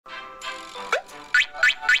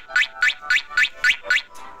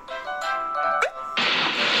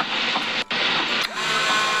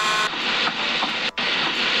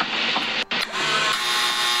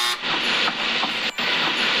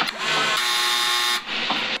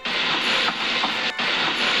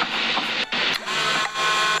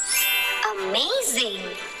Amazing!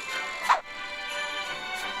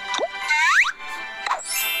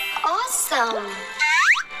 Awesome!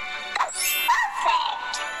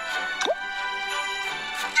 Perfect!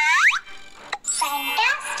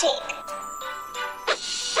 Fantastic!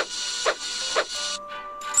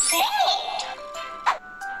 Great!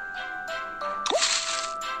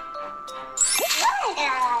 Well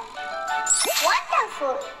done!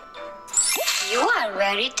 Wonderful! You are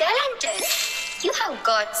very talented. You have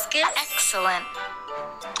got skill. Excellent.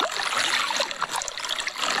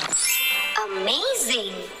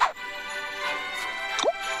 Amazing!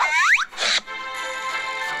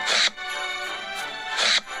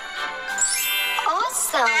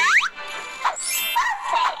 Awesome!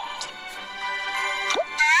 Perfect!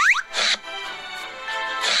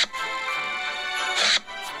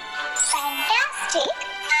 Fantastic!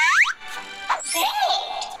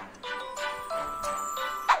 Great!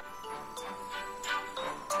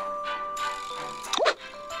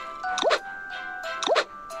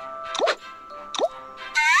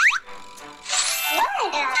 Well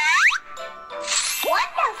done!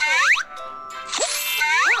 Wonderful!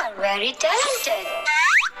 You are very talented.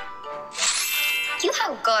 You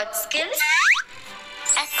have got skills.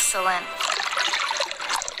 Excellent.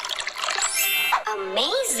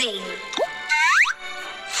 Amazing!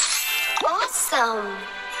 Awesome!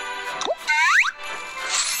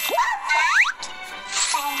 Perfect!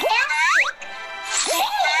 Fantastic!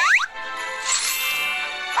 Great!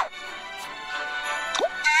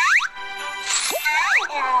 Well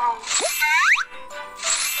done!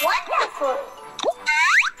 Wonderful!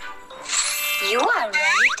 You are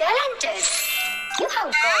very talented. You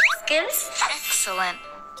have got skills. Excellent.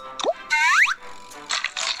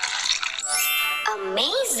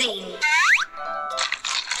 Amazing!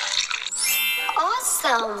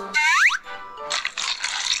 Awesome!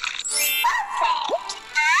 Perfect!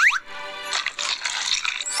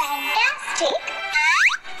 Fantastic!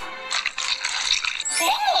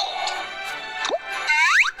 Great!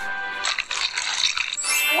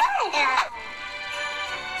 Well done!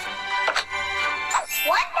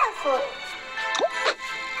 Wonderful!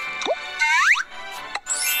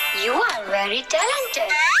 You are very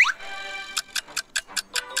talented.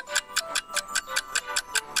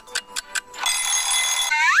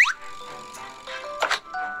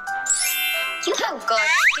 You have got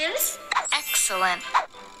skills. Excellent.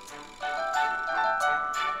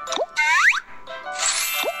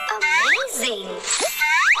 Amazing!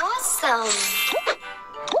 Awesome!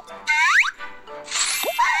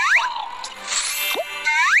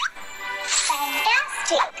 Perfect!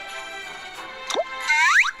 Fantastic!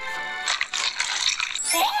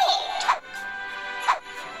 Great!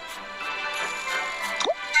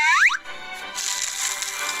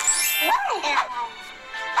 Well done!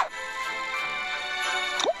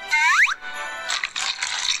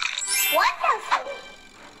 Wonderful!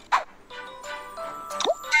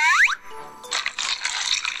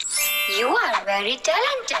 You are very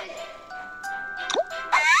talented.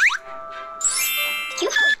 You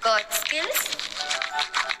have got skills.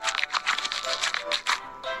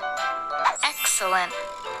 Excellent.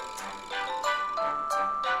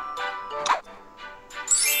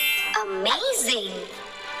 Amazing!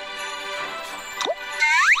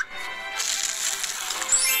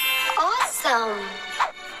 Awesome!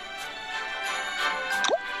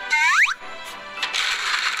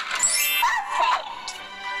 Perfect!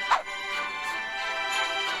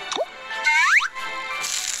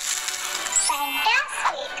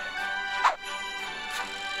 Fantastic!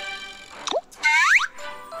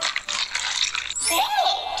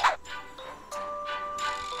 Great!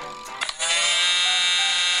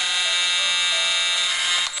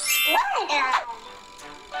 Well done!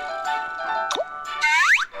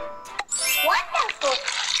 Wonderful!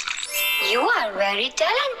 You are very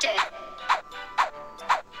talented.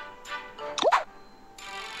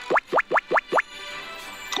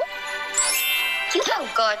 You have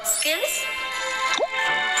got skills.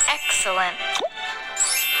 Excellent.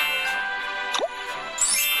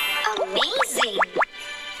 Amazing!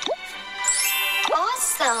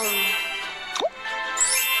 Awesome!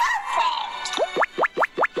 Perfect!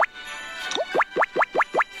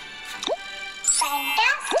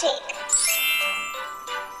 Fantastic!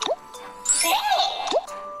 Great!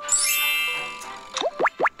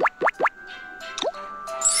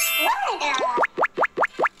 Well done!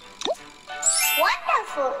 Wonderful!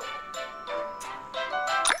 wonderful.